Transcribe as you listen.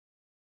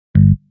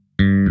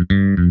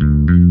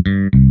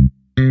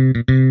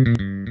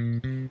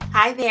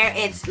Hi there,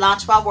 it's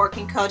Launch While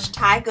Working Coach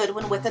Tai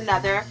Goodwin with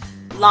another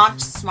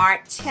Launch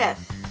Smart tip.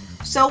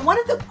 So one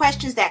of the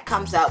questions that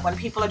comes up when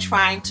people are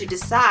trying to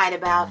decide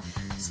about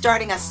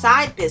starting a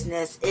side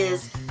business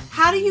is,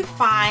 how do you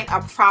find a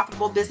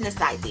profitable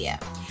business idea?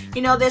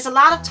 You know, there's a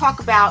lot of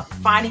talk about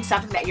finding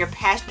something that you're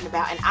passionate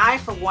about, and I,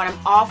 for one, am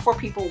all for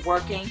people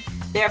working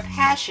their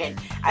passion.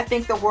 I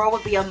think the world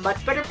would be a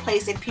much better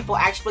place if people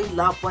actually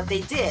loved what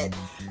they did.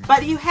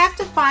 But you have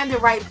to find the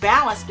right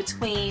balance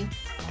between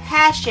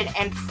passion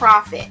and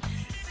profit.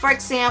 For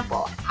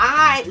example,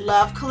 I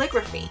love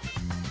calligraphy,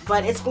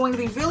 but it's going to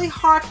be really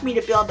hard for me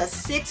to build a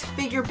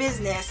six-figure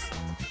business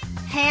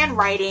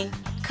handwriting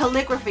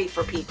calligraphy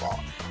for people.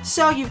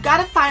 So you've got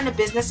to find a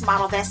business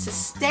model that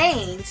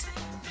sustains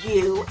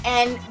you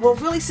and will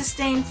really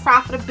sustain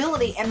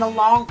profitability in the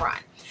long run.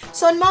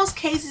 So in most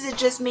cases, it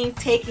just means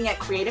taking a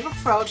creative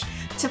approach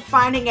to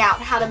finding out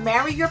how to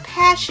marry your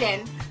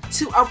passion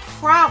to a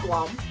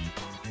problem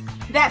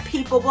that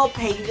people will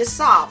pay you to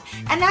solve.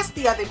 And that's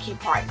the other key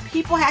part.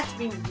 People have to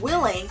be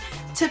willing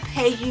to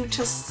pay you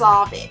to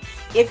solve it.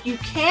 If you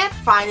can't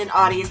find an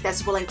audience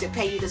that's willing to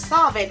pay you to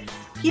solve it,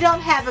 you don't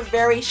have a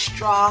very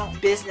strong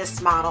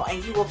business model,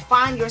 and you will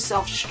find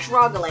yourself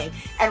struggling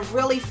and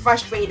really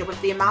frustrated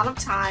with the amount of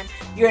time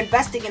you're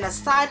investing in a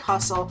side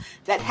hustle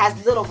that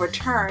has little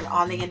return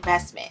on the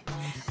investment.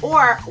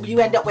 Or you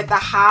end up with a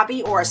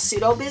hobby or a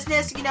pseudo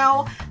business. You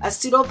know, a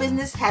pseudo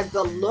business has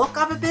the look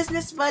of a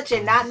business, but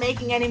you're not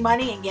making any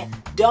money and you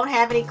don't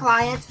have any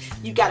clients.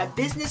 You've got a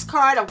business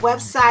card, a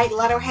website,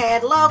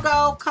 letterhead,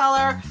 logo,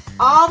 color,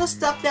 all the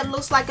stuff that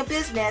looks like a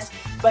business,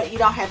 but you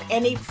don't have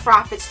any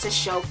profits to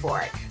show for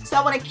it. So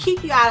I want to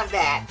keep you out of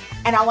that,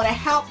 and I want to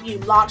help you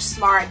launch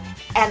smart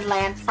and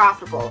land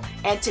profitable.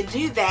 And to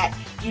do that,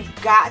 you've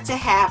got to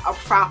have a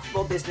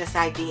profitable business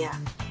idea.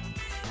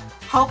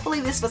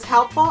 Hopefully this was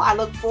helpful. I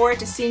look forward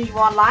to seeing you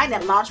online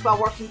at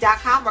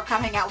launchwhileworking.com or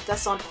come hang out with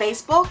us on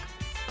Facebook.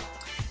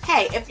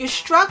 Hey, if you're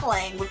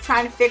struggling with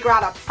trying to figure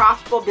out a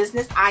profitable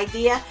business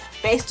idea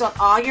based on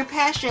all your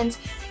passions,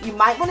 you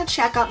might want to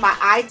check out my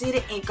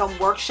Idea to Income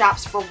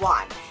workshops for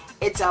one.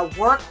 It's a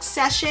work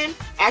session.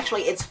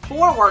 Actually, it's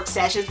 4 work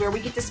sessions where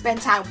we get to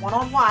spend time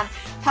one-on-one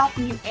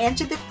helping you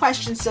answer the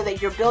questions so that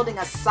you're building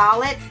a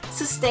solid,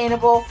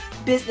 sustainable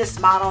business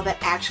model that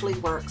actually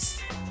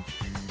works.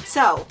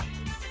 So,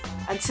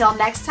 until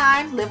next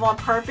time, live on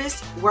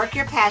purpose, work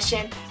your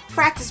passion,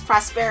 practice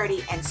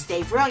prosperity, and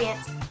stay brilliant.